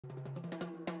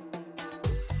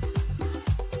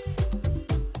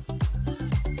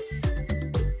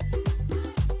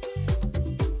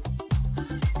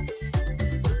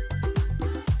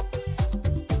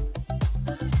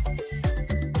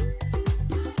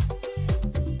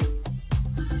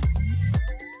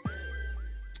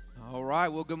right.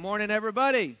 Well, good morning,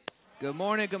 everybody. Good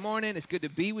morning. Good morning. It's good to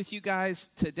be with you guys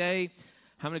today.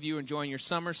 How many of you are enjoying your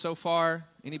summer so far?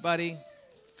 Anybody?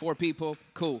 4 people.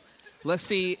 Cool. Let's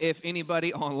see if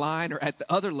anybody online or at the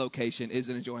other location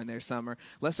isn't enjoying their summer.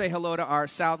 Let's say hello to our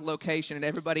South location and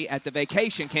everybody at the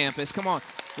vacation campus. Come on.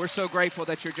 We're so grateful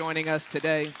that you're joining us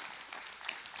today.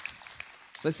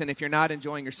 Listen, if you're not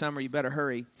enjoying your summer, you better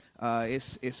hurry.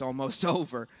 It's almost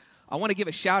over. I want to give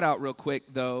a shout out real quick,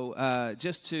 though,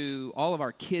 just to all of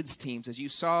our kids' teams. As you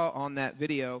saw on that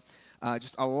video,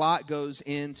 just a lot goes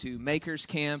into Makers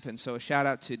Camp. And so a shout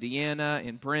out to Deanna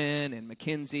and Bryn and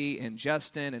Mackenzie and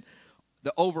Justin and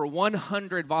the over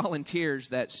 100 volunteers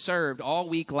that served all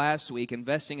week last week,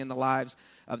 investing in the lives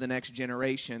of the next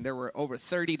generation. There were over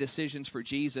 30 decisions for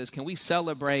Jesus. Can we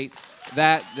celebrate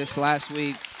that this last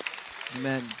week?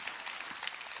 Amen.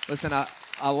 Listen,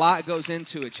 a lot goes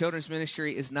into it. Children's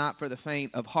ministry is not for the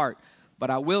faint of heart.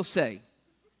 But I will say,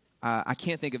 I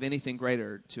can't think of anything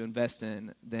greater to invest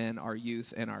in than our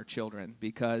youth and our children,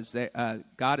 because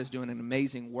God is doing an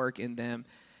amazing work in them.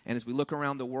 And as we look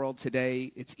around the world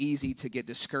today, it's easy to get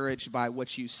discouraged by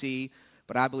what you see.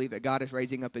 But I believe that God is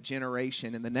raising up a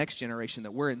generation, and the next generation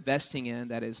that we're investing in,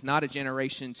 that is not a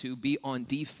generation to be on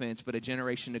defense, but a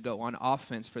generation to go on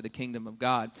offense for the kingdom of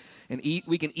God. And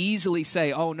we can easily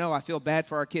say, oh, no, I feel bad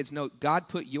for our kids. No, God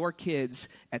put your kids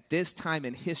at this time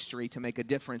in history to make a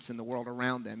difference in the world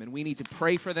around them. And we need to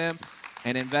pray for them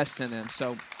and invest in them.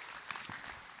 So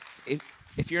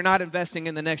if you're not investing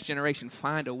in the next generation,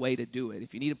 find a way to do it.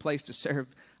 If you need a place to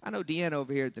serve, I know Deanna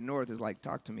over here at the north is like,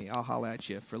 talk to me. I'll holler at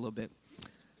you for a little bit.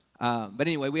 But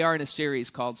anyway, we are in a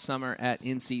series called Summer at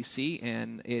NCC,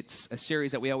 and it's a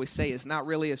series that we always say is not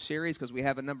really a series because we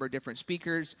have a number of different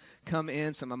speakers come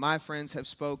in. Some of my friends have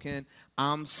spoken.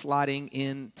 I'm slotting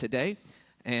in today,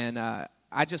 and I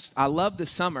love the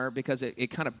summer because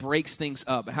it kind of breaks things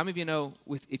up. But how many of you know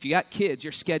if you got kids,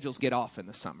 your schedules get off in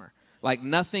the summer? Like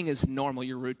nothing is normal.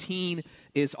 Your routine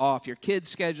is off. Your kids'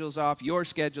 schedule's off. Your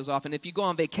schedule's off. And if you go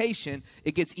on vacation,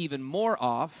 it gets even more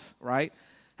off, right?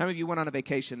 How many of you went on a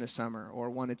vacation this summer or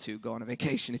wanted to go on a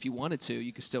vacation? If you wanted to,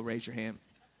 you could still raise your hand.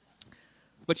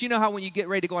 But you know how when you get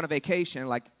ready to go on a vacation,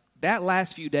 like that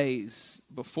last few days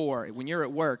before, when you're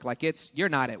at work, like you're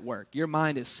not at work. Your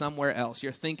mind is somewhere else.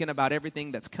 You're thinking about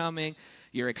everything that's coming.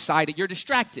 You're excited. You're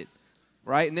distracted,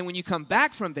 right? And then when you come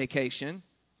back from vacation,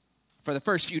 for the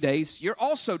first few days, you're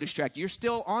also distracted. You're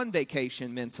still on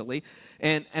vacation mentally.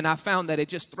 And I found that it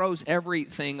just throws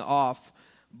everything off.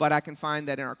 But I can find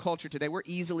that in our culture today, we're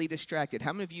easily distracted.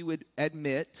 How many of you would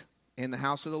admit in the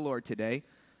house of the Lord today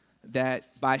that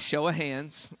by show of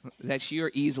hands that you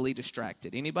are easily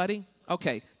distracted? Anybody?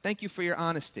 Okay. Thank you for your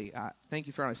honesty. Thank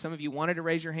you for honesty. Some of you wanted to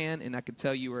raise your hand, and I could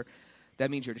tell that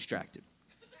means you're distracted.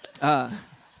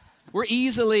 We're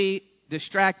easily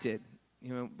distracted.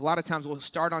 You know, a lot of times we'll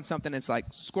start on something, it's like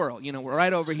squirrel. You know, we're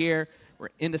right over here. We're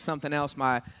into something else.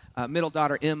 My middle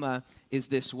daughter, Emma, is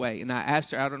this way. And I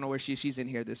asked her, I don't know where she's in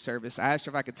here this service. I asked her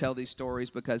if I could tell these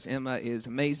stories because Emma is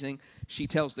amazing. She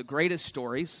tells the greatest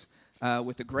stories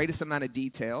with the greatest amount of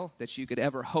detail that you could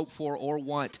ever hope for or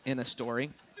want in a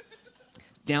story,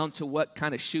 down to what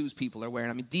kind of shoes people are wearing.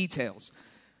 I mean, details.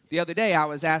 The other day, I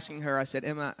was asking her, I said,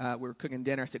 Emma, we were cooking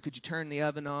dinner. I said, could you turn the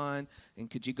oven on? And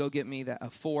could you go get me a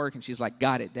fork? And she's like,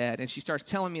 got it, Dad. And she starts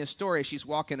telling me a story as she's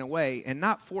walking away. And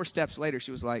not 4 steps later,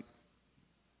 she was like,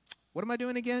 what am I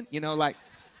doing again? You know, like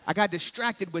I got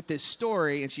distracted with this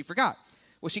story and she forgot.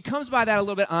 Well, she comes by that a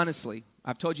little bit honestly.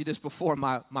 I've told you this before.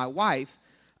 My wife,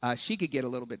 she could get a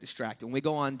little bit distracted. When we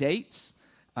go on dates,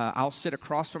 I'll sit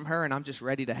across from her and I'm just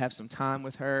ready to have some time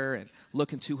with her and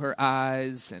look into her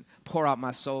eyes and pour out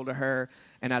my soul to her.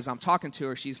 And as I'm talking to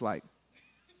her, she's like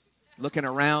looking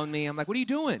around me. I'm like, what are you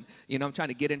doing? You know, I'm trying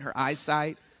to get in her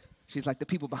eyesight. She's like, the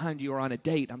people behind you are on a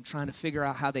date. I'm trying to figure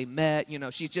out how they met. You know,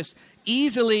 she's just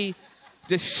easily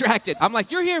distracted. I'm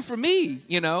like, you're here for me,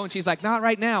 you know. And she's like, not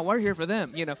right now. We're here for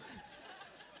them, you know.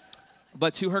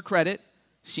 But to her credit,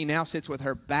 she now sits with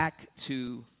her back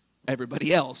to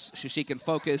everybody else so she can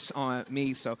focus on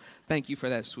me. So thank you for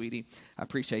that, sweetie. I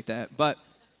appreciate that. But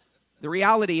the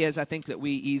reality is I think that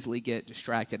we easily get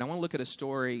distracted. I want to look at a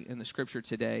story in the scripture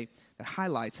today that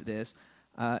highlights this.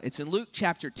 It's in Luke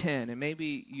chapter 10, and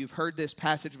maybe you've heard this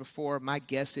passage before. My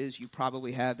guess is you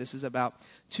probably have. This is about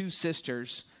 2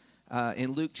 sisters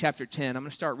in Luke chapter 10. I'm going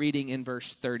to start reading in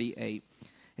verse 38.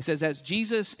 It says, as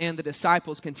Jesus and the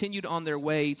disciples continued on their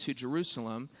way to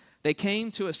Jerusalem, they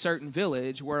came to a certain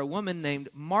village where a woman named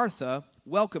Martha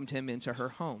welcomed him into her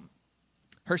home.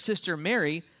 Her sister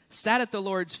Mary sat at the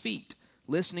Lord's feet,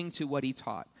 listening to what he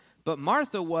taught. But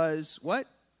Martha was what?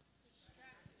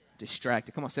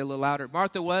 Distracted. Come on, say it a little louder.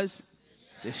 Martha was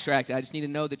Distracted. I just need to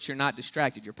know that you're not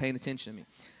distracted. You're paying attention to me.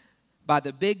 By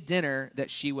the big dinner that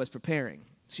she was preparing.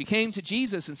 She came to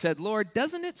Jesus and said, Lord,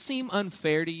 doesn't it seem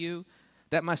unfair to you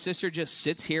that my sister just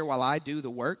sits here while I do the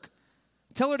work?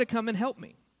 Tell her to come and help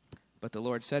me. But the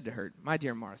Lord said to her, my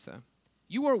dear Martha,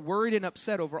 you are worried and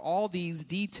upset over all these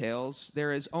details.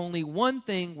 There is only one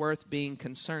thing worth being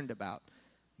concerned about.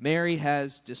 Mary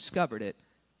has discovered it,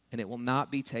 and it will not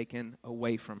be taken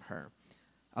away from her.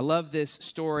 I love this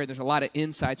story. There's a lot of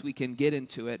insights we can get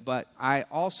into it, but I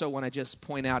also want to just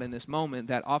point out in this moment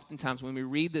that oftentimes when we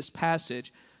read this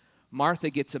passage, Martha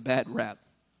gets a bad rep,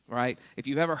 right? If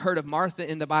you've ever heard of Martha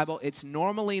in the Bible, it's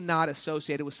normally not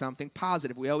associated with something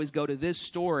positive. We always go to this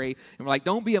story, and we're like,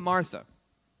 don't be a Martha.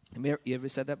 You ever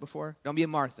said that before? Don't be a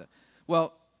Martha.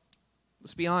 Well,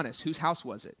 let's be honest. Whose house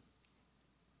was it?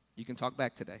 You can talk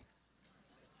back today.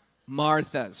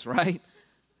 Martha's, right?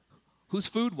 Whose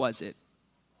food was it?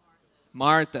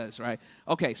 Martha's, right?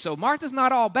 Okay, so Martha's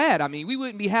not all bad. I mean, we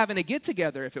wouldn't be having a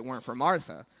get-together if it weren't for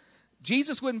Martha.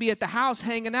 Jesus wouldn't be at the house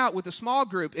hanging out with a small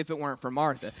group if it weren't for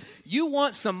Martha. You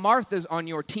want some Marthas on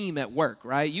your team at work,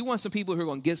 right? You want some people who are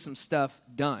going to get some stuff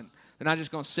done. They're not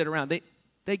just going to sit around.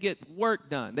 They get work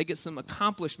done. They get some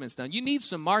accomplishments done. You need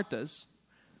some Marthas.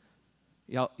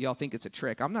 Y'all think it's a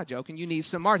trick. I'm not joking. You need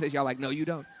some Marthas. Y'all like, no, you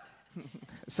don't.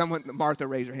 Martha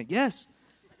raised her hand. Yes.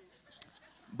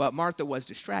 But Martha was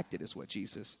distracted is what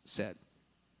Jesus said.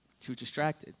 She was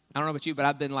distracted. I don't know about you, but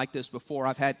I've been like this before.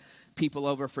 I've had people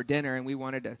over for dinner, and we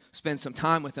wanted to spend some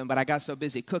time with them, but I got so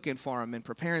busy cooking for them and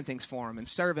preparing things for them and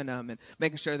serving them and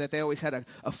making sure that they always had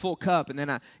a full cup. And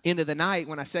then end of the night,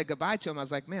 when I said goodbye to them, I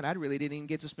was like, man, I really didn't even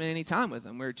get to spend any time with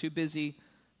them. We were too busy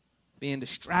being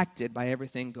distracted by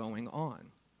everything going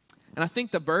on. And I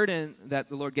think the burden that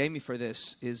the Lord gave me for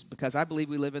this is because I believe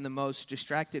we live in the most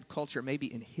distracted culture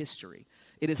maybe in history.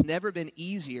 It has never been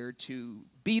easier to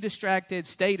be distracted,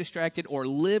 stay distracted, or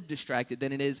live distracted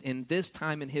than it is in this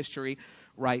time in history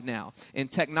right now.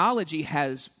 And technology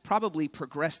has probably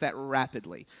progressed that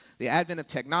rapidly. The advent of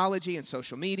technology and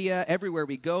social media, everywhere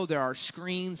we go, there are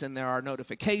screens and there are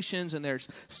notifications and there's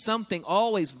something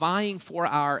always vying for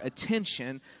our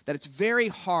attention that it's very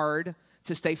hard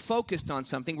to stay focused on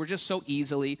something. We're just so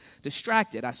easily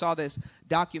distracted. I saw this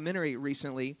documentary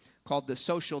recently called The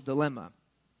Social Dilemma.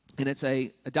 And it's a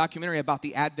documentary about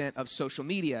the advent of social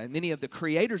media. And many of the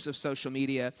creators of social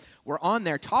media were on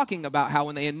there talking about how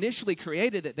when they initially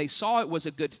created it, they saw it was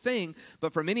a good thing.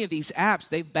 But for many of these apps,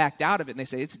 they've backed out of it. And they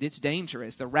say it's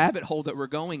dangerous, the rabbit hole that we're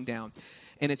going down.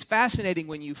 And it's fascinating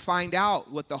when you find out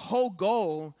what the whole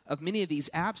goal of many of these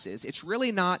apps is. It's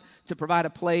really not to provide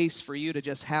a place for you to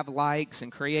just have likes and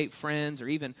create friends or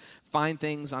even find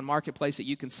things on Marketplace that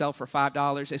you can sell for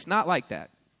 $5. It's not like that.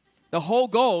 The whole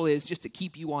goal is just to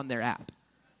keep you on their app.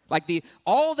 Like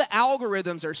all the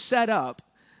algorithms are set up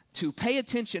to pay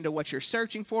attention to what you're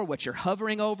searching for, what you're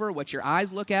hovering over, what your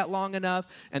eyes look at long enough,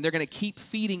 and they're going to keep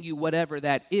feeding you whatever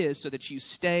that is so that you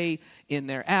stay in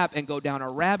their app and go down a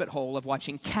rabbit hole of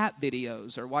watching cat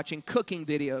videos or watching cooking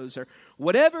videos or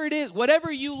whatever it is,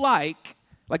 whatever you like.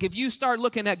 Like if you start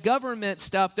looking at government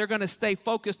stuff, they're going to stay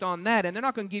focused on that, and they're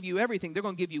not going to give you everything. They're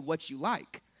going to give you what you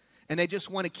like. And they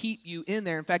just want to keep you in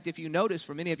there. In fact, if you notice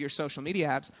for many of your social media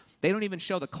apps, they don't even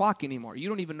show the clock anymore. You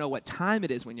don't even know what time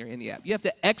it is when you're in the app. You have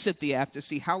to exit the app to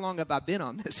see how long have I been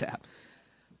on this app.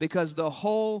 Because the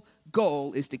whole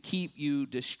goal is to keep you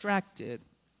distracted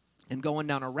and going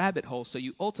down a rabbit hole so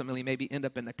you ultimately maybe end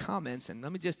up in the comments. And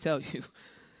let me just tell you,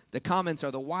 the comments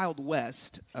are the Wild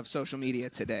West of social media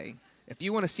today. If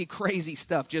you want to see crazy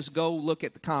stuff, just go look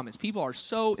at the comments. People are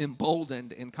so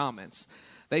emboldened in comments.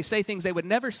 They say things they would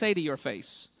never say to your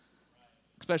face,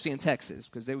 especially in Texas,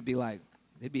 because they would be like,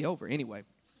 it'd be over anyway.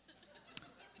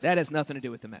 That has nothing to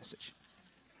do with the message.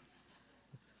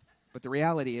 But the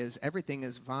reality is everything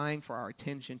is vying for our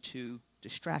attention to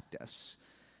distract us.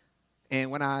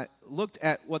 And when I looked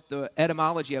at what the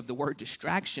etymology of the word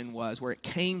distraction was, where it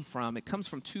came from, it comes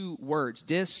from two words,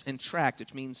 dis and tract,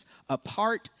 which means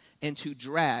apart and to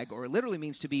drag, or it literally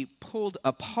means to be pulled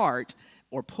apart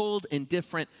or pulled in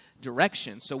different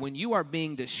directions. So when you are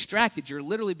being distracted, you're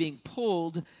literally being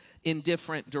pulled in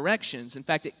different directions. In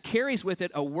fact, it carries with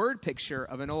it a word picture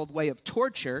of an old way of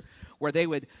torture where they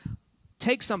would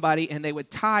take somebody and they would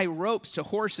tie ropes to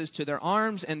horses to their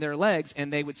arms and their legs,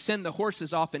 and they would send the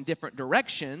horses off in different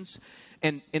directions.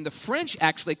 And in the French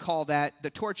actually call that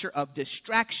the torture of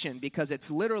distraction because it's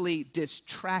literally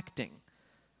distracting.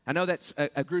 I know that's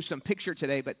a gruesome picture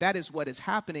today, but that is what is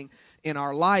happening in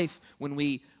our life when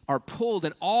we are pulled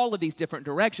in all of these different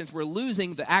directions, we're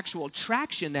losing the actual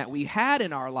traction that we had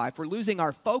in our life. We're losing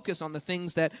our focus on the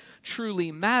things that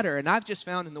truly matter. And I've just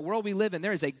found in the world we live in,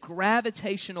 there is a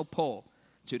gravitational pull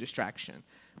to distraction.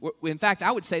 In fact,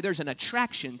 I would say there's an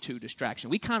attraction to distraction.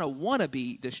 We kind of want to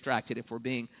be distracted if we're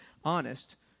being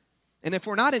honest. And if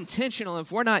we're not intentional,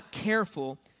 if we're not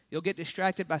careful, you'll get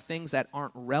distracted by things that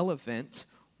aren't relevant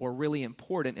or really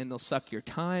important, and they'll suck your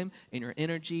time and your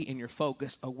energy and your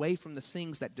focus away from the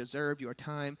things that deserve your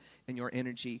time and your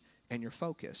energy and your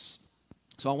focus.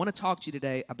 So I want to talk to you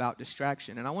today about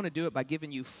distraction, and I want to do it by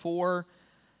giving you 4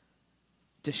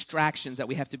 distractions that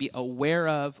we have to be aware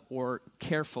of or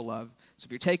careful of. So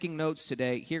if you're taking notes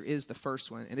today, here is the first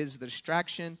one. It is the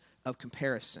distraction of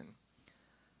comparison.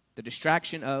 The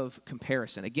distraction of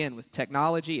comparison. Again, with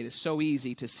technology, it is so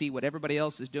easy to see what everybody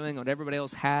else is doing, what everybody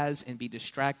else has, and be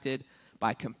distracted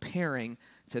by comparing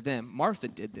to them. Martha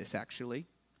did this, actually.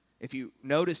 If you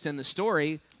noticed in the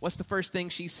story, what's the first thing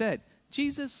she said?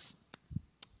 Jesus,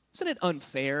 isn't it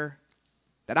unfair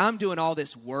that I'm doing all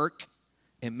this work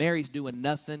and Mary's doing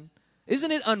nothing?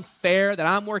 Isn't it unfair that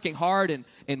I'm working hard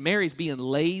and Mary's being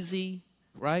lazy,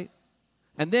 right?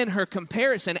 And then her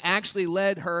comparison actually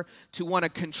led her to want to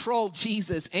control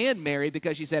Jesus and Mary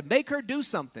because she said, make her do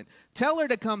something. Tell her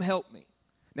to come help me.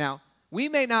 Now, we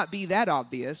may not be that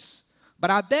obvious, but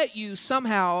I bet you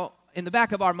somehow in the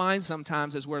back of our minds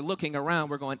sometimes as we're looking around,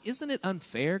 we're going, isn't it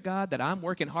unfair, God, that I'm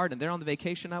working hard and they're on the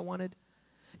vacation I wanted?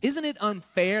 Isn't it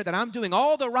unfair that I'm doing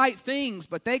all the right things,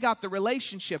 but they got the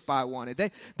relationship I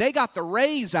wanted? They got the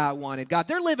raise I wanted. God,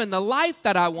 they're living the life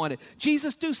that I wanted.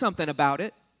 Jesus, do something about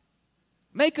it.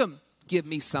 Make them give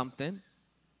me something.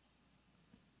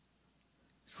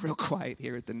 It's real quiet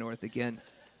here at the North again.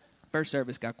 First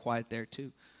service got quiet there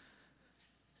too.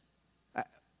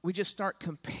 We just start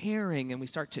comparing and we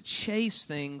start to chase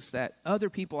things that other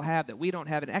people have that we don't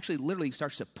have. And it actually literally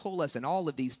starts to pull us in all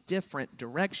of these different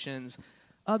directions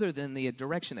other than the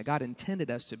direction that God intended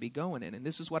us to be going in. And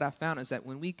this is what I found is that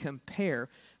when we compare,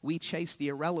 we chase the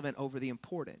irrelevant over the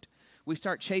important. We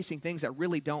start chasing things that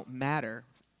really don't matter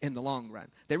in the long run.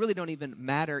 They really don't even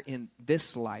matter in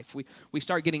this life. We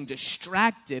start getting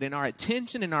distracted and our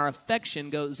attention and our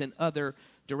affection goes in other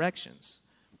directions.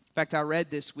 In fact, I read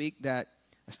this week that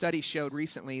a study showed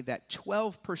recently that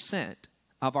 12%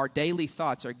 of our daily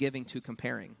thoughts are giving to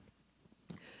comparing.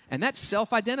 And that's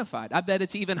self-identified. I bet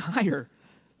it's even higher.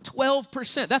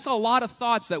 12%. That's a lot of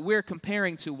thoughts that we're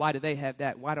comparing to. Why do they have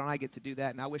that? Why don't I get to do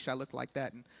that? And I wish I looked like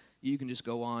that. And you can just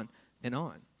go on and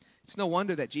on. It's no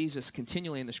wonder that Jesus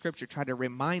continually in the scripture tried to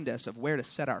remind us of where to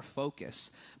set our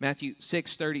focus. Matthew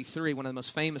 6:33, one of the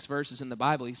most famous verses in the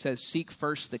Bible, he says, seek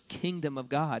first the kingdom of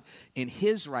God and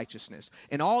his righteousness.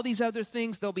 And all these other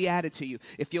things, they'll be added to you.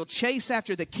 If you'll chase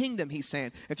after the kingdom, he's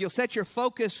saying, if you'll set your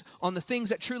focus on the things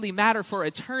that truly matter for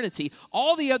eternity,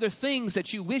 all the other things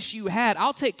that you wish you had,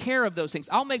 I'll take care of those things.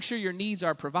 I'll make sure your needs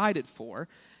are provided for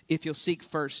if you'll seek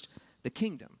first the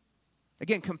kingdom.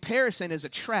 Again, comparison is a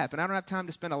trap, and I don't have time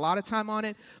to spend a lot of time on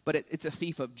it, but it's a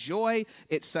thief of joy.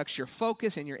 It sucks your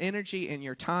focus and your energy and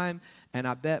your time, and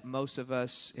I bet most of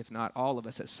us, if not all of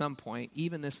us at some point,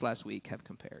 even this last week, have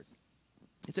compared.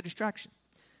 It's a distraction.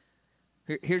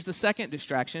 Here's the second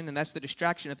distraction, and that's the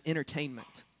distraction of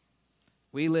entertainment.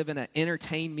 We live in an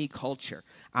entertain me culture.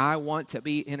 I want to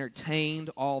be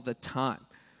entertained all the time.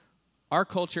 Our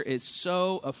culture is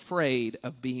so afraid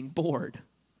of being bored.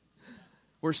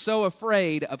 We're so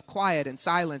afraid of quiet and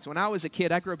silence. When I was a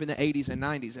kid, I grew up in the 80s and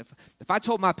 90s. If I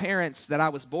told my parents that I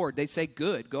was bored, they'd say,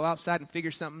 good, go outside and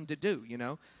figure something to do, you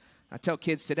know. I tell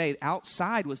kids today,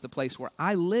 outside was the place where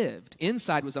I lived.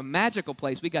 Inside was a magical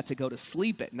place. We got to go to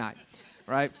sleep at night,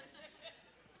 right?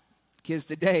 Kids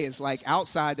today is like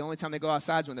outside. The only time they go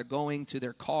outside is when they're going to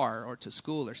their car or to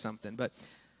school or something. But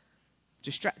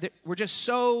we're just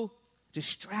so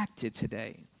distracted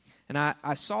today. And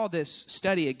I saw this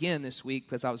study again this week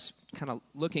because I was kind of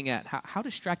looking at how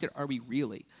distracted are we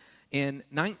really? In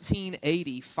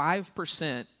 1980,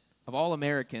 5% of all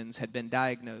Americans had been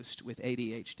diagnosed with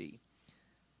ADHD.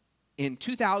 In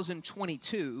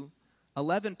 2022,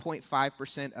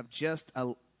 11.5% of just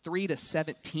 3 to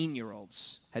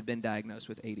 17-year-olds had been diagnosed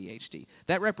with ADHD.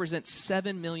 That represents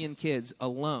 7 million kids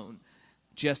alone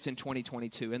just in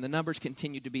 2022, and the numbers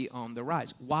continue to be on the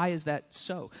rise. Why is that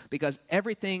so? Because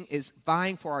everything is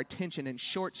vying for our attention in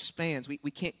short spans. We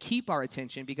can't keep our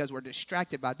attention because we're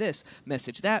distracted by this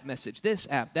message, this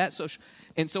app, that social.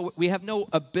 And so we have no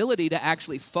ability to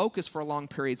actually focus for long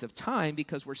periods of time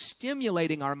because we're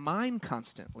stimulating our mind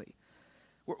constantly.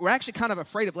 We're actually kind of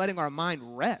afraid of letting our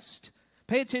mind rest.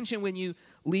 Pay attention when you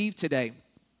leave today.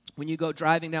 When you go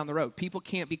driving down the road, people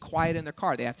can't be quiet in their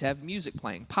car. They have to have music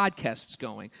playing, podcasts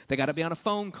going. They got to be on a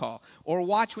phone call. Or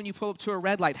watch when you pull up to a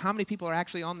red light, how many people are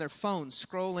actually on their phones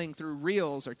scrolling through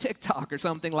Reels or TikTok or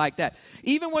something like that.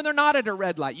 Even when they're not at a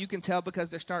red light, you can tell because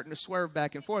they're starting to swerve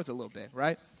back and forth a little bit,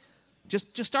 right?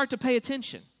 Just start to pay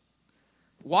attention.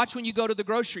 Watch when you go to the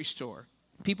grocery store.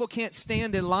 People can't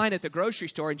stand in line at the grocery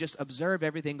store and just observe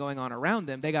everything going on around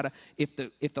them. They got to,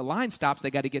 if the line stops,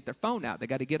 they got to get their phone out. They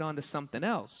got to get on to something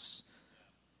else.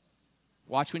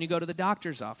 Watch when you go to the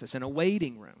doctor's office in a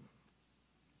waiting room.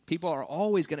 People are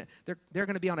always going to, they're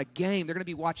going to be on a game. They're going to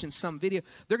be watching some video.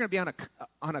 They're going to be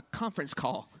on a conference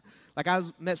call. Like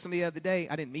met somebody the other day.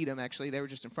 I didn't meet them, actually. They were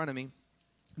just in front of me.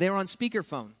 They were on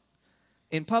speakerphone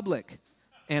in public.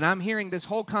 And I'm hearing this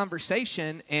whole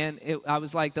conversation, and I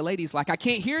was like, the lady's like, I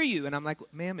can't hear you. And I'm like,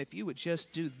 ma'am, if you would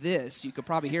just do this, you could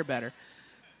probably hear better.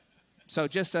 So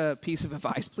just a piece of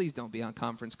advice, please don't be on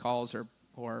conference calls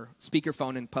or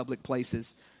speakerphone in public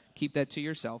places. Keep that to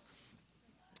yourself.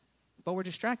 But we're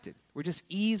distracted. We're just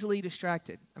easily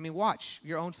distracted. I mean, watch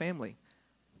your own family.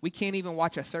 We can't even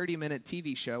watch a 30-minute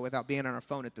TV show without being on our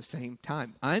phone at the same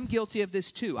time. I'm guilty of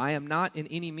this too. I am not in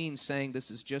any means saying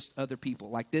this is just other people.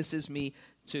 Like, this is me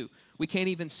too. We can't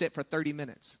even sit for 30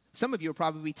 minutes. Some of you will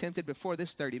probably be tempted before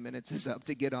this 30 minutes is up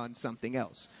to get on something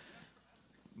else.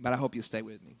 But I hope you'll stay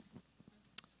with me.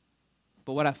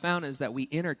 But what I found is that we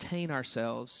entertain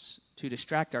ourselves to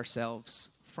distract ourselves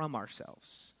from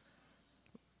ourselves.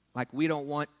 Like, we don't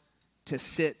want to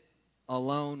sit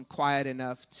alone, quiet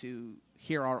enough to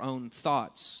hear our own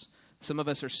thoughts. Some of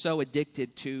us are so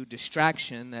addicted to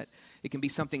distraction that it can be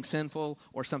something sinful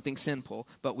or something sinful,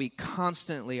 but we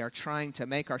constantly are trying to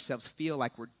make ourselves feel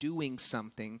like we're doing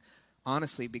something,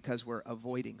 honestly, because we're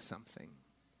avoiding something.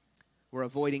 We're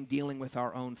avoiding dealing with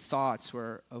our own thoughts.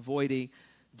 We're avoiding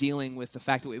dealing with the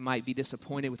fact that we might be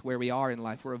disappointed with where we are in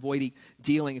life. We're avoiding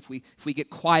dealing, if we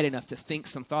get quiet enough to think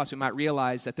some thoughts, we might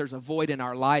realize that there's a void in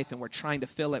our life and we're trying to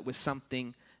fill it with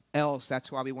something else.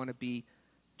 That's why we want to be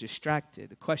distracted.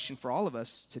 The question for all of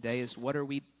us today is, what are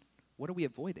we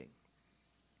avoiding?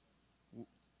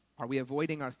 Are we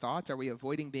avoiding our thoughts? Are we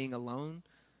avoiding being alone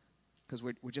because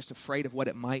we're just afraid of what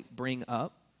it might bring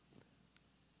up?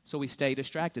 So we stay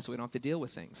distracted so we don't have to deal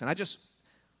with things. And I just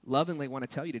lovingly want to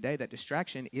tell you today that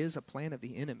distraction is a plan of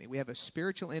the enemy. We have a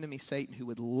spiritual enemy, Satan, who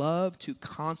would love to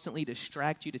constantly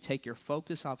distract you, to take your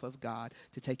focus off of God,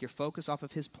 to take your focus off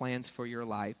of his plans for your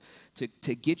life,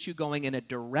 to get you going in a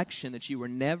direction that you were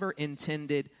never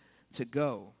intended to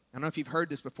go. I don't know if you've heard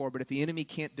this before, but if the enemy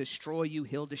can't destroy you,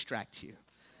 he'll distract you.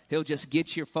 He'll just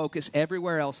get your focus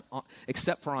everywhere else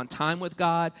except for on time with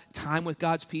God, time with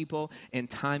God's people, and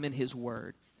time in his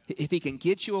word. If he can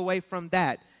get you away from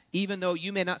that, even though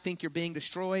you may not think you're being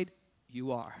destroyed,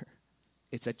 you are.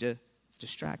 It's a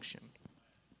distraction.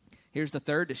 Here's the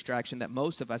third distraction that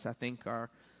most of us, I think, are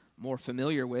more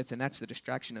familiar with, and that's the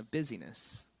distraction of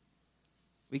busyness.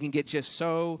 We can get just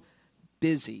so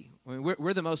busy. I mean,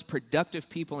 we're the most productive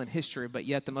people in history, but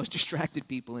yet the most distracted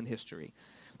people in history.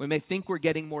 We may think we're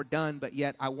getting more done, but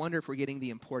yet I wonder if we're getting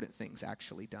the important things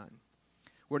actually done.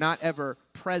 We're not ever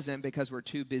present because we're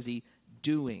too busy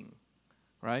doing,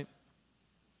 right?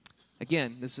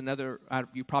 Again, this is another,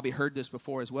 you probably heard this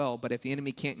before as well, but if the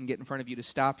enemy can't get in front of you to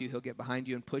stop you, he'll get behind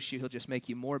you and push you. He'll just make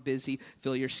you more busy,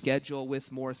 fill your schedule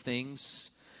with more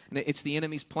things. And it's the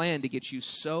enemy's plan to get you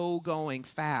so going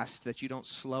fast that you don't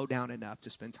slow down enough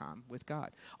to spend time with God.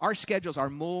 Our schedules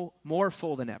are more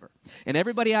full than ever. And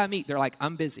everybody I meet, they're like,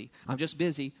 I'm busy. I'm just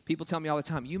busy. People tell me all the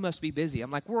time, you must be busy.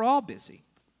 I'm like, we're all busy.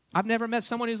 I've never met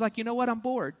someone who's like, you know what, I'm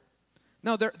bored.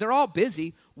 No, they're all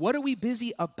busy. What are we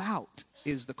busy about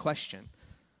is the question.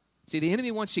 See, the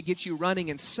enemy wants to get you running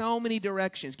in so many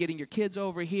directions, getting your kids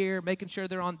over here, making sure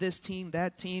they're on this team,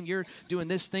 that team. You're doing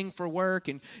this thing for work,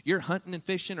 and you're hunting and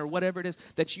fishing or whatever it is,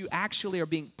 that you actually are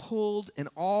being pulled in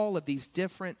all of these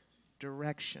different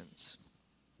directions.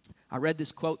 I read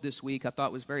this quote this week I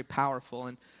thought was very powerful,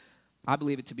 and I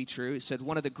believe it to be true. It said,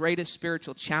 one of the greatest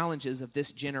spiritual challenges of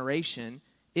this generation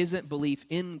isn't belief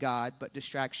in God, but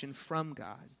distraction from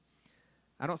God.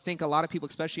 I don't think a lot of people,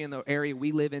 especially in the area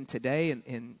we live in today,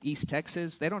 in East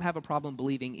Texas, they don't have a problem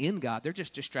believing in God. They're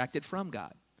just distracted from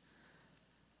God.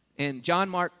 And John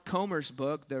Mark Comer's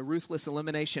book, The Ruthless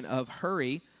Elimination of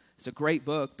Hurry, is a great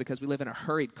book because we live in a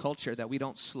hurried culture that we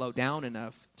don't slow down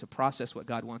enough to process what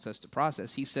God wants us to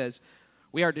process. He says,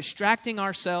 we are distracting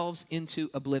ourselves into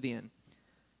oblivion.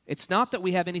 It's not that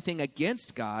we have anything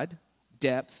against God,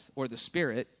 depth, or the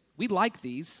Spirit. We like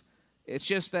these. It's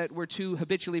just that we're too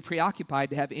habitually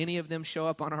preoccupied to have any of them show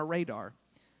up on our radar.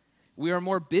 We are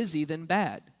more busy than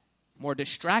bad, more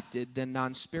distracted than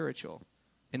non-spiritual.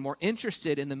 and more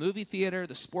interested in the movie theater,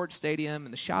 the sports stadium,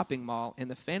 and the shopping mall, and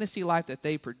the fantasy life that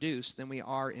they produce than we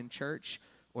are in church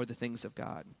or the things of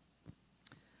God.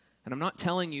 And I'm not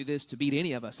telling you this to beat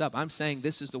any of us up. I'm saying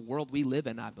this is the world we live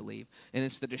in, I believe. And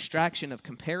it's the distraction of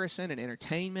comparison and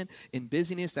entertainment and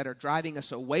busyness that are driving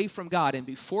us away from God. And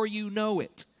before you know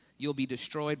it, you'll be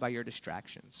destroyed by your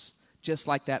distractions. Just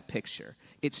like that picture.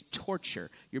 It's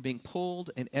torture. You're being pulled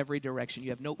in every direction.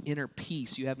 You have no inner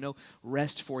peace. You have no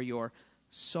rest for your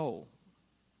soul.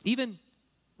 Even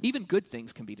good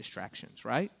things can be distractions,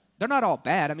 right? They're not all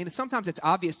bad. I mean, sometimes it's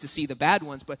obvious to see the bad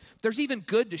ones, but there's even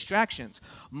good distractions.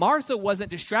 Martha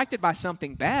wasn't distracted by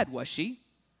something bad, was she?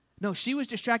 No, she was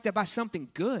distracted by something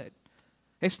good.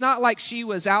 It's not like she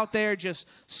was out there just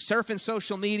surfing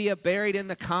social media, buried in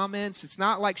the comments. It's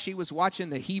not like she was watching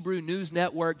the Hebrew News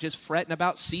Network just fretting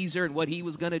about Caesar and what he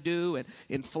was going to do and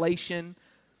inflation.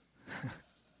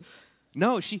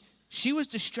 No, she was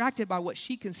distracted by what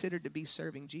she considered to be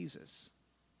serving Jesus.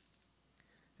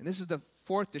 And this is the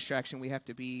fourth distraction we have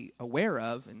to be aware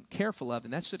of and careful of,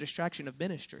 and that's the distraction of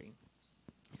ministry.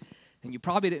 And you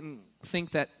probably didn't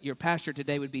think that your pastor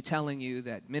today would be telling you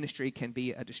that ministry can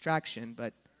be a distraction,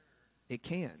 but it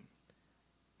can.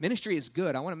 Ministry is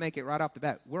good. I want to make it right off the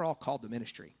bat. We're all called to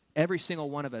ministry. Every single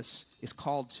one of us is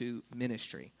called to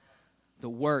ministry, the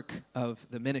work of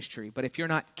the ministry. But if you're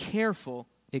not careful,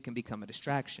 it can become a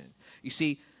distraction. You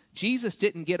see, Jesus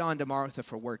didn't get on to Martha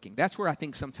for working. That's where I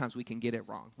think sometimes we can get it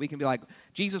wrong. We can be like,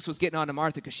 Jesus was getting on to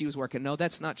Martha because she was working. No,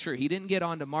 that's not true. He didn't get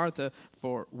on to Martha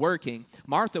for working.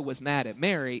 Martha was mad at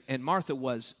Mary, and Martha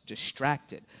was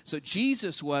distracted. So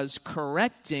Jesus was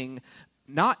correcting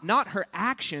not her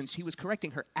actions. He was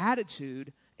correcting her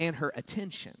attitude and her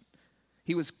attention.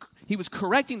 He was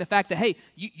correcting the fact that, hey,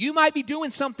 you might be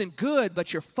doing something good,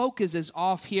 but your focus is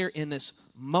off here in this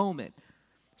moment.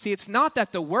 See, it's not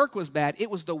that the work was bad. It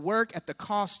was the work at the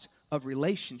cost of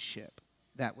relationship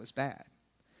that was bad.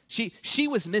 She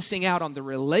was missing out on the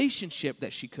relationship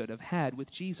that she could have had with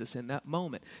Jesus in that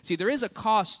moment. See, there is a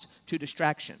cost to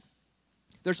distraction.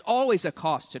 There's always a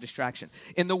cost to distraction.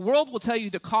 And the world will tell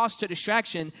you the cost to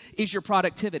distraction is your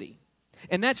productivity.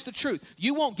 And that's the truth.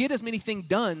 You won't get as many things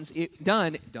done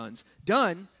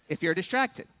if you're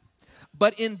distracted.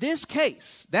 But in this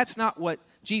case, that's not what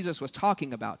Jesus was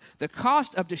talking about. The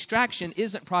cost of distraction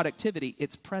isn't productivity,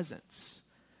 it's presence.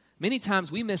 Many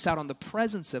times we miss out on the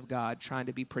presence of God trying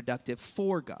to be productive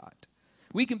for God.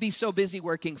 We can be so busy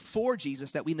working for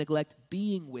Jesus that we neglect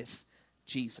being with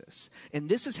Jesus. And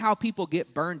this is how people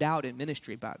get burned out in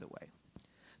ministry, by the way.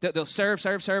 They'll serve,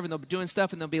 and they'll be doing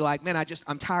stuff, and they'll be like, man,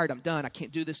 I'm tired, I'm done, I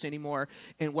can't do this anymore.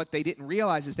 And what they didn't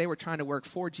realize is they were trying to work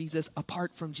for Jesus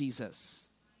apart from Jesus.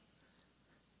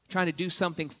 Trying to do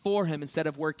something for him instead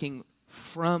of working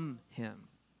from him.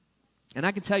 And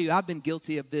I can tell you, I've been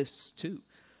guilty of this too.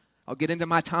 I'll get into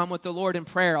my time with the Lord in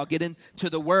prayer. I'll get into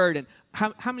the Word. And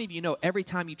how many of you know every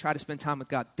time you try to spend time with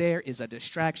God, there is a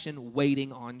distraction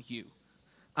waiting on you?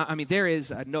 I mean, there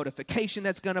is a notification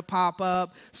that's going to pop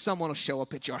up. Someone will show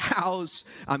up at your house.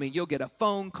 I mean, you'll get a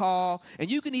phone call. And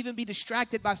you can even be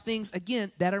distracted by things,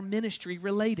 again, that are ministry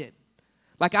related.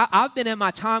 Like I've been in my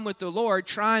time with the Lord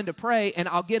trying to pray, and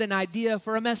I'll get an idea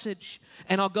for a message.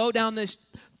 And I'll go down this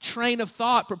train of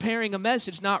thought preparing a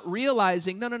message, not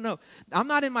realizing, no. I'm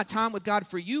not in my time with God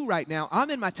for you right now.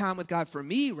 I'm in my time with God for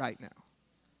me right now.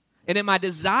 And in my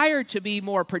desire to be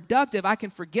more productive, I can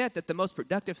forget that the most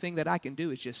productive thing that I can do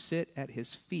is just sit at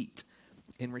his feet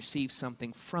and receive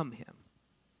something from him.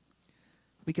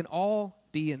 We can all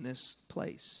be in this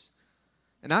place.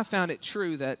 And I found it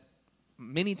true that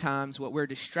many times what we're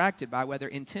distracted by, whether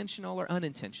intentional or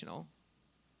unintentional,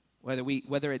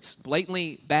 whether it's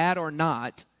blatantly bad or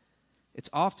not, it's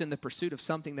often the pursuit of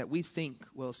something that we think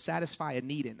will satisfy a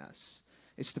need in us.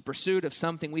 It's the pursuit of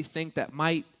something we think that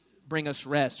might bring us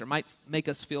rest or might make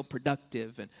us feel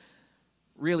productive. And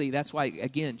really, that's why,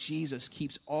 again, Jesus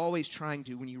keeps always trying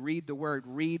to, when you read the word,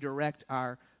 redirect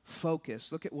our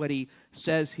focus. Look at what he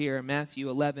says here in Matthew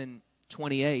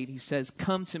 11:28. He says,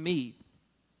 "Come to me,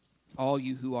 all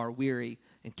you who are weary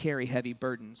and carry heavy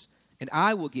burdens, and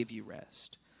I will give you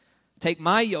rest. Take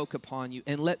my yoke upon you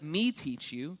and let me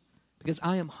teach you, because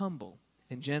I am humble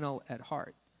and gentle at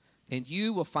heart, and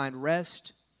you will find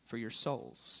rest for your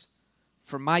souls.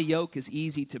 For my yoke is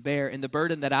easy to bear, and the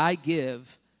burden that I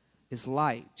give is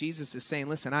light." Jesus is saying,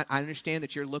 listen, I understand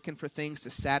that you're looking for things to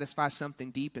satisfy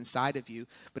something deep inside of you,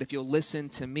 but if you'll listen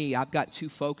to me, I've got two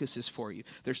focuses for you.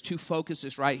 There's two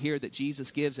focuses right here that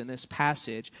Jesus gives in this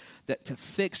passage that to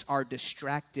fix our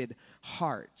distracted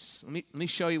hearts. Let me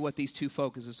show you what these two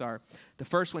focuses are. The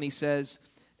first one he says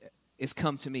is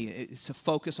come to me. It's to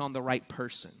focus on the right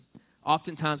person.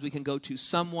 Oftentimes we can go to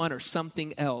someone or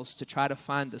something else to try to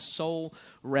find the soul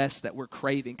rest that we're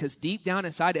craving. Because deep down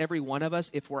inside every one of us,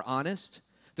 if we're honest,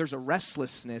 there's a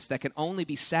restlessness that can only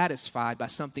be satisfied by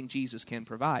something Jesus can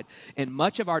provide. And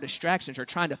much of our distractions are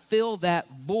trying to fill that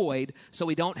void so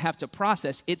we don't have to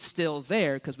process it's still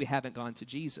there because we haven't gone to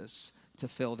Jesus to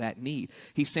fill that need.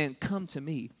 He's saying, come to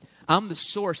me. I'm the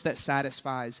source that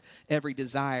satisfies every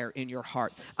desire in your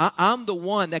heart. I'm the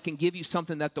one that can give you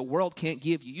something that the world can't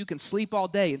give you. You can sleep all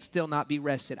day and still not be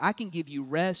rested. I can give you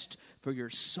rest for your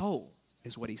soul,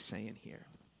 is what he's saying here.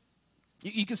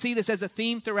 You can see this as a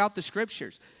theme throughout the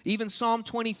scriptures. Even Psalm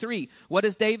 23, what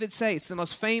does David say? It's one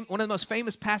of the most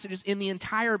famous passages in the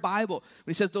entire Bible.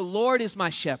 When he says, the Lord is my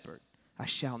shepherd, I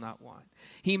shall not want.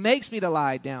 He makes me to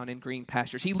lie down in green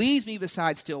pastures. He leads me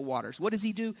beside still waters. What does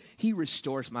he do? He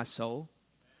restores my soul.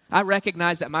 I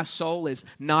recognize that my soul is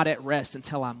not at rest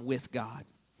until I'm with God.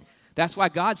 That's why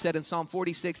God said in Psalm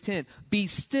 46:10, be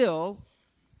still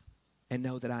and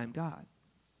know that I am God.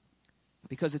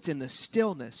 Because it's in the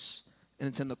stillness and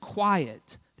it's in the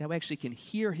quiet that we actually can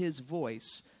hear his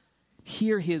voice,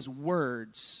 hear his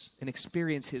words, and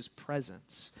experience his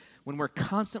presence. When we're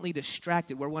constantly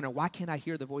distracted, we're wondering, why can't I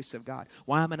hear the voice of God?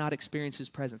 Why am I not experiencing his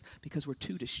presence? Because we're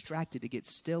too distracted to get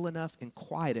still enough and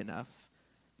quiet enough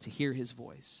to hear his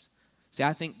voice. See,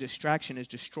 I think distraction is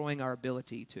destroying our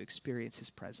ability to experience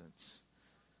his presence.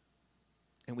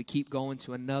 And we keep going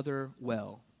to another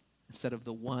well instead of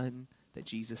the one that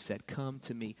Jesus said, come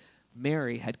to me.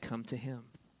 Mary had come to him.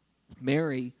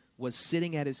 Mary was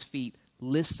sitting at his feet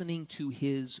listening to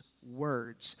his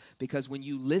words. Because when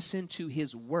you listen to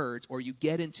his words or you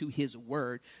get into his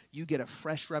word, you get a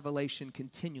fresh revelation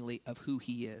continually of who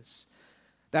he is.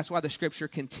 That's why the scripture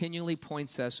continually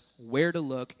points us where to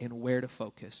look and where to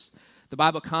focus. The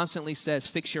Bible constantly says,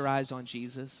 fix your eyes on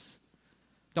Jesus.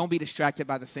 Don't be distracted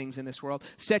by the things in this world.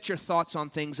 Set your thoughts on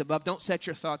things above. Don't set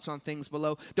your thoughts on things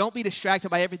below. Don't be distracted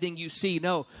by everything you see.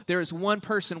 No, there is one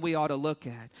person we ought to look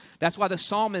at. That's why the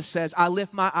psalmist says, I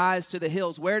lift my eyes to the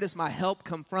hills. Where does my help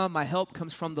come from? My help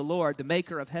comes from the Lord, the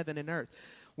maker of heaven and earth.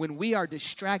 When we are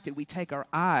distracted, we take our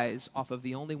eyes off of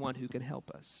the only one who can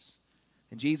help us.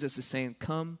 And Jesus is saying,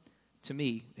 come to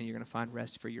me and you're going to find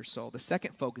rest for your soul. The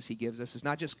second focus he gives us is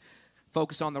not just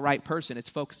focus on the right person, it's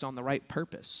focus on the right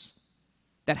purpose.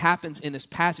 That happens in this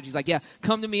passage. He's like, yeah,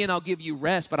 come to me and I'll give you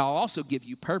rest, but I'll also give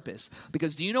you purpose.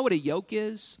 Because do you know what a yoke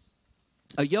is?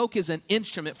 A yoke is an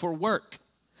instrument for work.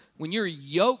 When you're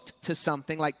yoked to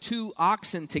something, like two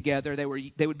oxen together, they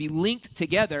would be linked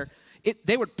together.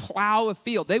 They would plow a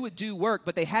field. They would do work,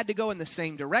 but they had to go in the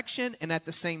same direction and at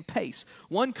the same pace.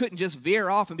 One couldn't just veer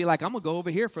off and be like, I'm going to go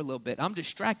over here for a little bit. I'm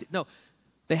distracted. No,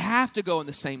 they have to go in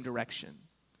the same direction.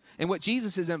 And what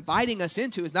Jesus is inviting us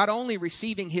into is not only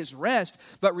receiving his rest,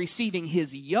 but receiving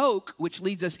his yoke, which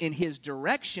leads us in his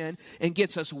direction and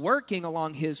gets us working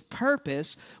along his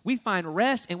purpose. We find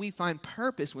rest and we find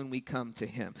purpose when we come to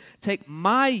him. Take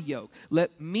my yoke.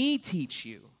 Let me teach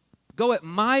you. Go at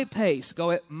my pace.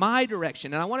 Go at my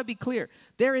direction. And I want to be clear.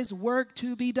 There is work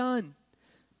to be done.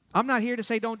 I'm not here to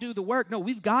say don't do the work. No,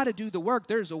 we've got to do the work.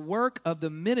 There's a work of the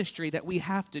ministry that we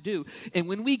have to do. And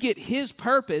when we get his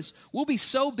purpose, we'll be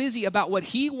so busy about what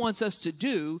he wants us to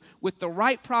do with the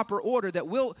right proper order that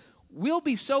we'll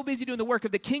be so busy doing the work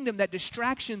of the kingdom that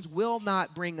distractions will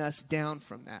not bring us down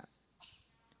from that.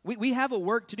 We have a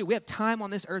work to do. We have time on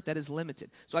this earth that is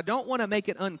limited. So I don't want to make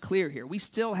it unclear here. We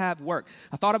still have work.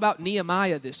 I thought about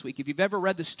Nehemiah this week. If you've ever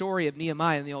read the story of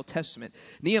Nehemiah in the Old Testament,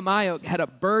 Nehemiah had a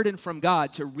burden from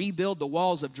God to rebuild the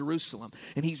walls of Jerusalem.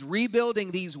 And he's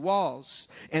rebuilding these walls,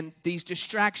 and these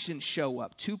distractions show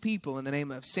up. Two people in the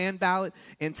name of Sanballat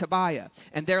and Tobiah.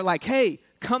 And they're like, hey,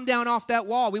 come down off that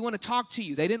wall. We want to talk to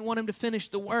you. They didn't want him to finish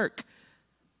the work.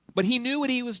 But he knew what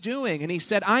he was doing, and he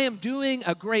said, I am doing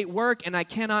a great work, and I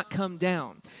cannot come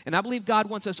down. And I believe God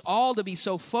wants us all to be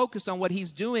so focused on what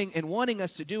he's doing and wanting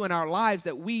us to do in our lives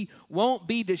that we won't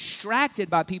be distracted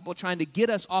by people trying to get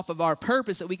us off of our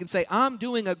purpose, that we can say, I'm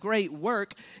doing a great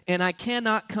work, and I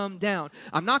cannot come down.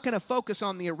 I'm not going to focus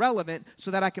on the irrelevant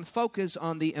so that I can focus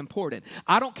on the important.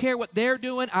 I don't care what they're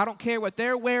doing. I don't care what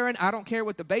they're wearing. I don't care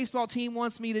what the baseball team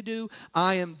wants me to do.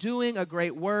 I am doing a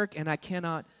great work, and I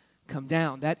cannot come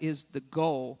down. That is the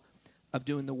goal of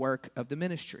doing the work of the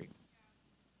ministry.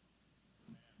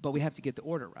 But we have to get the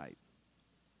order right.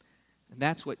 And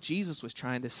that's what Jesus was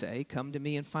trying to say. Come to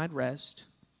me and find rest,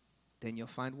 then you'll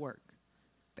find work.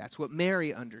 That's what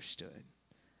Mary understood.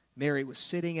 Mary was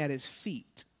sitting at his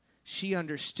feet. She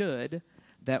understood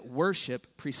that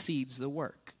worship precedes the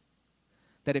work.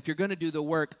 That if you're going to do the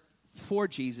work for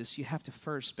Jesus, you have to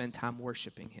first spend time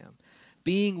worshiping him.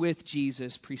 Being with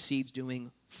Jesus precedes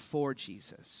doing for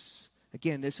Jesus.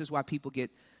 Again, this is why people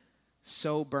get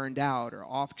so burned out or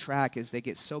off track, is they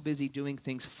get so busy doing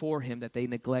things for him that they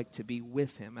neglect to be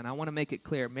with him. And I want to make it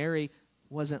clear, Mary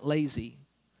wasn't lazy.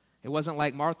 It wasn't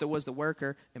like Martha was the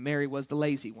worker and Mary was the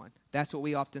lazy one. That's what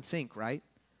we often think, right?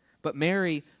 But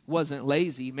Mary wasn't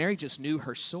lazy. Mary just knew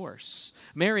her source.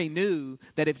 Mary knew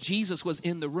that if Jesus was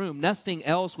in the room, nothing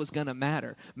else was going to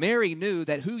matter. Mary knew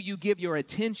that who you give your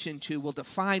attention to will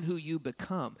define who you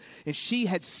become. And she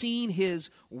had seen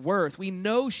his worth. We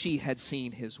know she had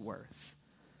seen his worth.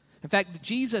 In fact,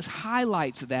 Jesus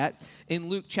highlights that in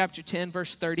Luke chapter 10,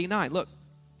 verse 39. Look,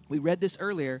 we read this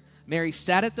earlier. Mary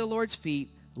sat at the Lord's feet,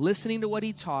 listening to what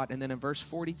he taught, and then in verse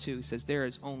 42, he says, there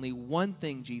is only one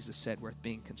thing, Jesus said, worth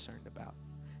being concerned about.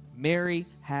 Mary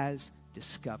has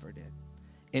discovered it.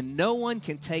 And no one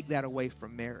can take that away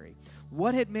from Mary.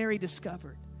 What had Mary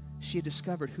discovered? She had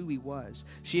discovered who he was.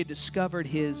 She had discovered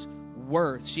his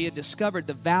worth. She had discovered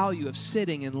the value of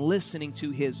sitting and listening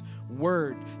to his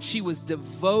word. She was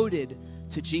devoted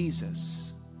to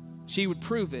Jesus. She would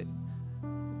prove it.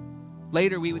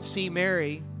 Later, we would see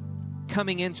Mary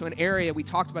coming into an area, we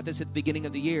talked about this at the beginning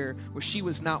of the year, where she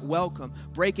was not welcome,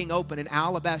 breaking open an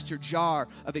alabaster jar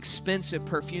of expensive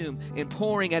perfume and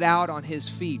pouring it out on his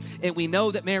feet. And we know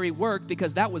that Mary worked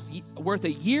because that was worth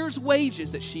a year's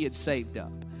wages that she had saved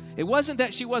up. It wasn't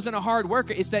that she wasn't a hard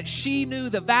worker, it's that she knew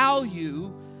the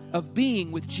value of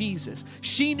being with Jesus.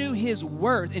 She knew his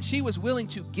worth, and she was willing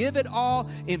to give it all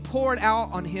and pour it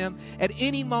out on him at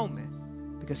any moment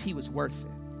because he was worth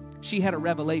it. She had a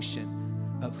revelation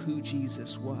of who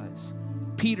Jesus was.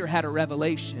 Peter had a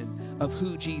revelation of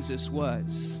who Jesus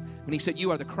was. When he said,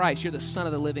 you are the Christ, you're the Son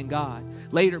of the living God.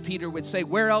 Later, Peter would say,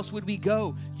 where else would we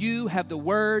go? You have the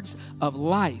words of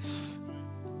life.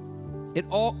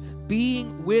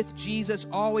 Being with Jesus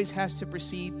always has to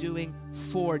precede doing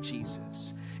for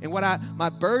Jesus. And my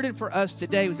burden for us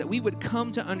today was that we would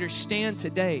come to understand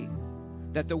today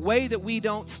that the way that we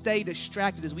don't stay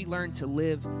distracted is we learn to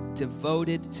live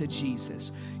devoted to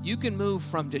Jesus. You can move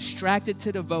from distracted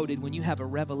to devoted when you have a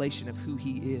revelation of who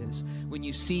he is, when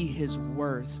you see his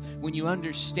worth, when you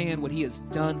understand what he has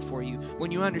done for you,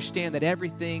 when you understand that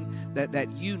everything that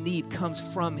you need comes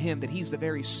from him, that he's the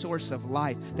very source of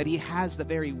life, that he has the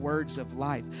very words of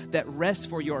life, that rest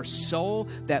for your soul,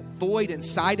 that void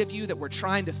inside of you that we're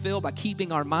trying to fill by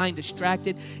keeping our mind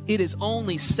distracted. It is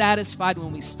only satisfied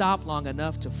when we stop long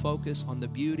enough to focus on the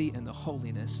beauty and the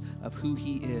holiness of who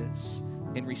he is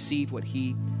and receive what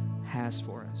he has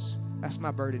for us. That's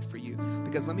my burden for you.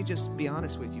 Because let me just be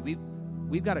honest with you.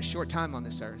 We've got a short time on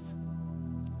this earth.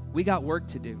 We got work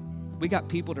to do. We got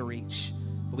people to reach.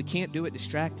 But we can't do it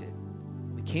distracted.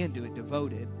 We can do it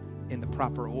devoted in the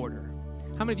proper order.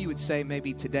 How many of you would say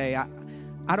maybe today,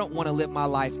 I don't want to live my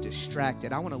life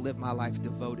distracted. I want to live my life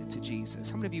devoted to Jesus.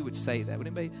 How many of you would say that? Would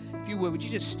anybody, if you would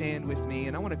you just stand with me?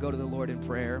 And I want to go to the Lord in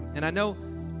prayer. And I know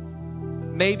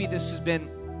maybe this has been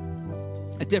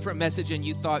a different message than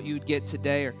you thought you'd get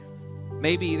today, or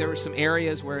maybe there were some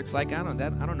areas where it's like, I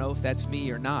don't know if that's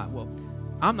me or not. Well,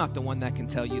 I'm not the one that can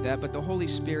tell you that, but the Holy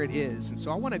Spirit is. And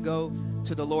so I want to go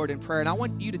to the Lord in prayer, and I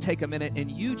want you to take a minute and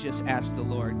you just ask the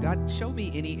Lord, God, show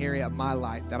me any area of my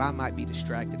life that I might be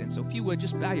distracted in. So if you would,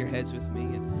 just bow your heads with me.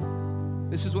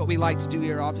 And this is what we like to do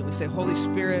here often. We say, Holy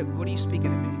Spirit, what are you speaking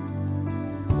to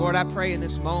me? Lord, I pray in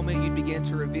this moment you'd begin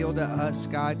to reveal to us,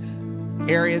 God,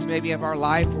 areas maybe of our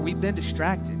life where we've been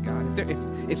distracted, God.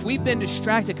 If we've been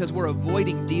distracted because we're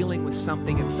avoiding dealing with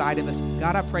something inside of us,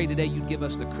 God, I pray today you'd give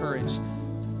us the courage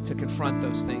to confront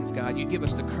those things, God. You'd give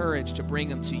us the courage to bring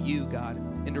them to you, God,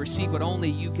 and to receive what only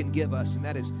you can give us, and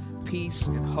that is peace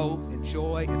and hope and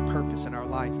joy and purpose in our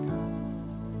life,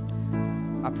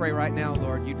 God. I pray right now,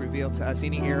 Lord, you'd reveal to us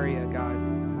any area, God,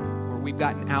 where we've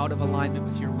gotten out of alignment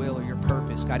with your will or your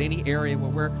purpose. God, any area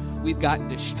where we've gotten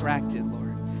distracted, Lord.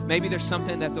 Maybe there's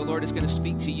something that the Lord is going to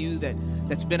speak to you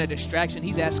that's been a distraction.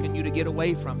 He's asking you to get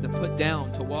away from, to put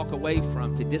down, to walk away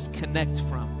from, to disconnect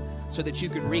from, so that you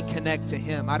can reconnect to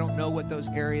him. I don't know what those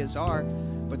areas are,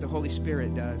 but the Holy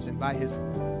Spirit does. And by his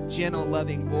gentle,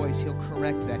 loving voice, he'll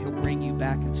correct that. He'll bring you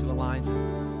back into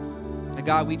alignment. And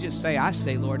God, I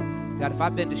say, Lord, God, if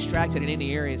I've been distracted in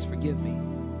any areas, forgive me.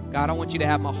 God, I want you to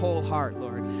have my whole heart,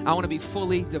 Lord. I want to be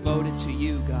fully devoted to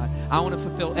you, God. I want to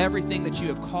fulfill everything that you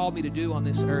have called me to do on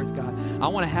this earth, God. I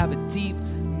want to have a deep,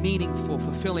 meaningful,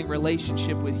 fulfilling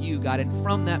relationship with you, God. And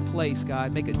from that place,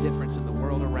 God, make a difference in the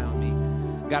world around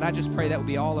me. God, I just pray that would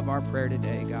be all of our prayer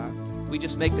today, God. We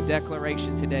just make the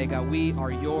declaration today, God. We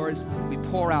are yours. We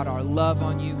pour out our love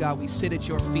on you, God. We sit at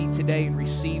your feet today and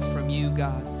receive from you,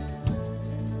 God.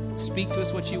 Speak to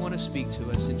us what you want to speak to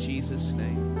us in Jesus'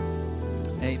 name.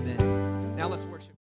 Amen. Now let's worship.